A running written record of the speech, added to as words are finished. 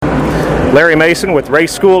Larry Mason with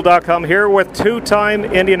RaceSchool.com here with two-time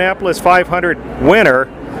Indianapolis 500 winner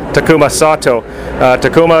Takuma Sato.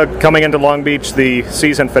 Takuma coming into Long Beach, the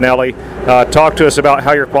season finale. Talk to us about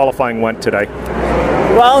how your qualifying went today.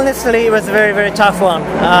 Well, honestly, it was a very, very tough one.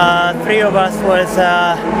 Three of us was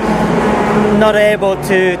not able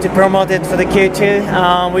to promote it for the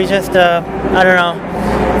Q2. We just, I don't know,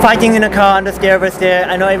 fighting in a car under scared there.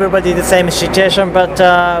 I know everybody the same situation,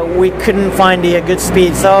 but we couldn't find the good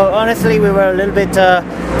speed. So honestly, we were a little bit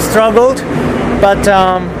struggled, but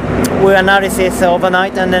we analysis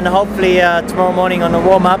overnight, and then hopefully tomorrow morning on the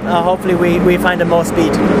warm-up, hopefully we find the more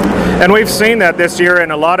speed. And we've seen that this year in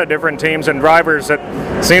a lot of different teams and drivers that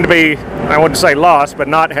seem to be, I wouldn't say lost, but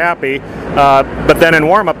not happy. But then in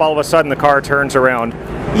warm-up, all of a sudden the car turns around.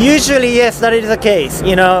 Usually, yes, that is the case.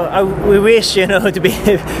 You know, we wish, you know, to be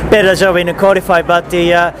a better job in the qualify, but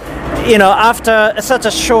the, you know, after such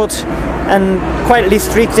a short and quite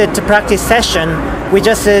restricted practice session, we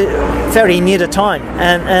just very need a time,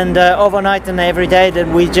 and overnight and every day that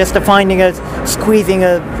we just finding squeezing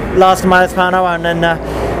a last miles per hour, and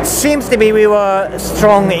then seems to be we were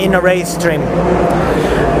strong in a race stream.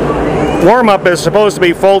 Warm-up is supposed to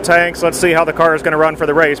be full tanks. Let's see how the car is going to run for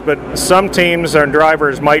the race, but some teams and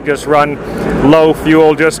drivers might just run low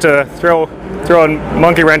fuel just to throw a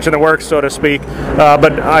monkey wrench in the works, so to speak,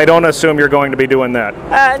 but I don't assume you're going to be doing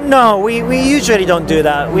that. No, we usually don't do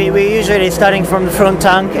that. We usually starting from the front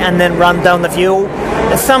tank and then run down the fuel.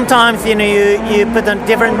 Sometimes, you know, you put on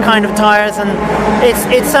different kind of tires, and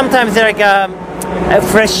it's sometimes like a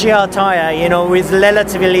fresh air tire, you know, with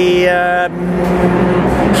relatively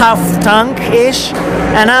half tank-ish,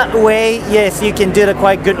 and that way, yes, you can do the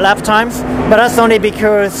quite good lap times, but that's only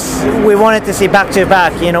because we wanted to see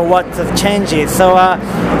back-to-back, you know, what the changes. So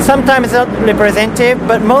sometimes it's not representative,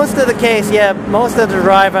 but most of the case, yeah, most of the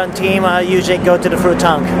driver and team usually go to the full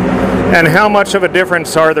tank. And how much of a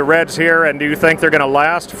difference are the Reds here, and do you think they're going to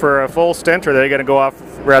last for a full stint, or are they going to go off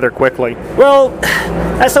rather quickly? Well,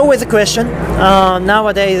 that's always a question.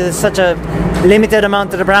 Nowadays, there's such a limited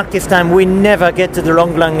amount of the practice time, we never get to the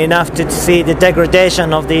long enough to see the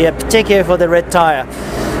degradation of the, particularly for the red tire.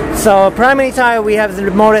 So primary tire, we have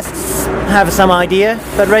more or less have some idea,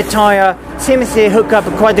 but red tire seems to hook up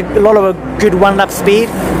quite a lot of a good one-lap speed.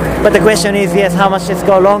 But the question is, yes, how much does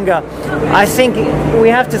go longer? I think we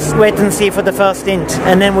have to wait and see for the first stint,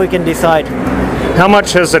 and then we can decide. How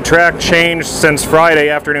much has the track changed since Friday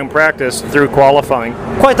afternoon practice through qualifying?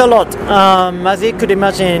 Quite a lot. As you could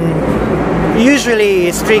imagine,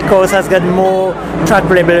 usually street course has got more track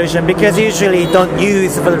revolution because usually don't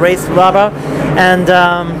use for the race rubber, and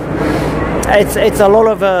it's a lot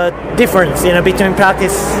of difference, you know, between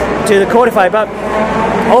practice to the qualify, but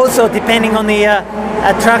also depending on the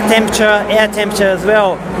track temperature, air temperature as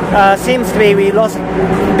well. Seems to be we lost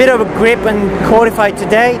a bit of a grip and qualified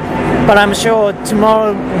today, but I'm sure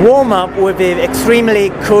tomorrow warm-up will be extremely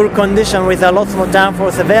cool condition with a lot more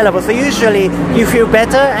downforce available. So usually you feel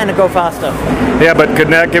better and go faster. Yeah, but could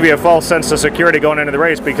that give you a false sense of security going into the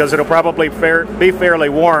race, because it'll probably be fairly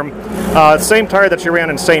warm. Same tire that you ran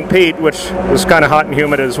in St. Pete, which was kind of hot and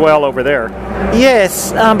humid as well over there.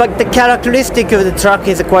 Yes, but the characteristic of the truck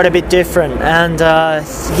is quite a bit different, and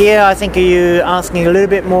here I think you're asking a little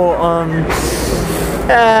bit more on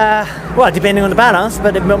well, depending on the balance,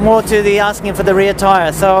 but more to the asking for the rear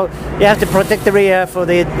tire. So you have to protect the rear for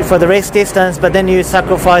the race distance, but then you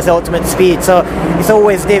sacrifice the ultimate speed. So it's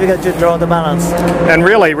always difficult to draw the balance. And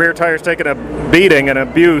really, rear tire's taking a beating and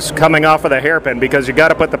abuse coming off of the hairpin, because you got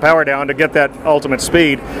to put the power down to get that ultimate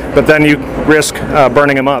speed, but then you risk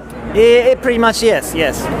burning them up. Pretty much, yes.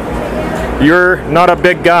 You're not a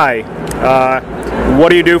big guy. What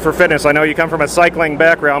do you do for fitness? I know you come from a cycling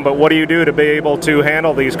background, but what do you do to be able to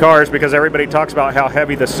handle these cars? Because everybody talks about how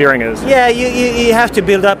heavy the steering is. Yeah, you have to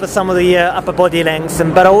build up some of the upper body lengths,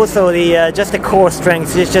 but also the just the core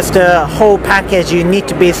strength. It's just a whole package. You need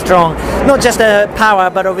to be strong, not just power,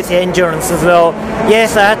 but obviously endurance as well.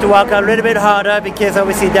 Yes, I had to work a little bit harder because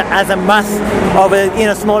obviously as a mass of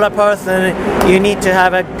a smaller person, you need to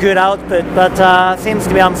have a good output. But seems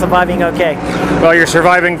to be I'm surviving okay. Well, you're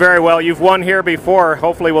surviving very well. You've won here before.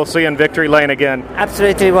 Hopefully we'll see you in victory lane again.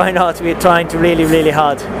 Absolutely, why not? We're trying to really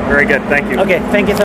hard. Very good, thank you. Okay, thank you so much.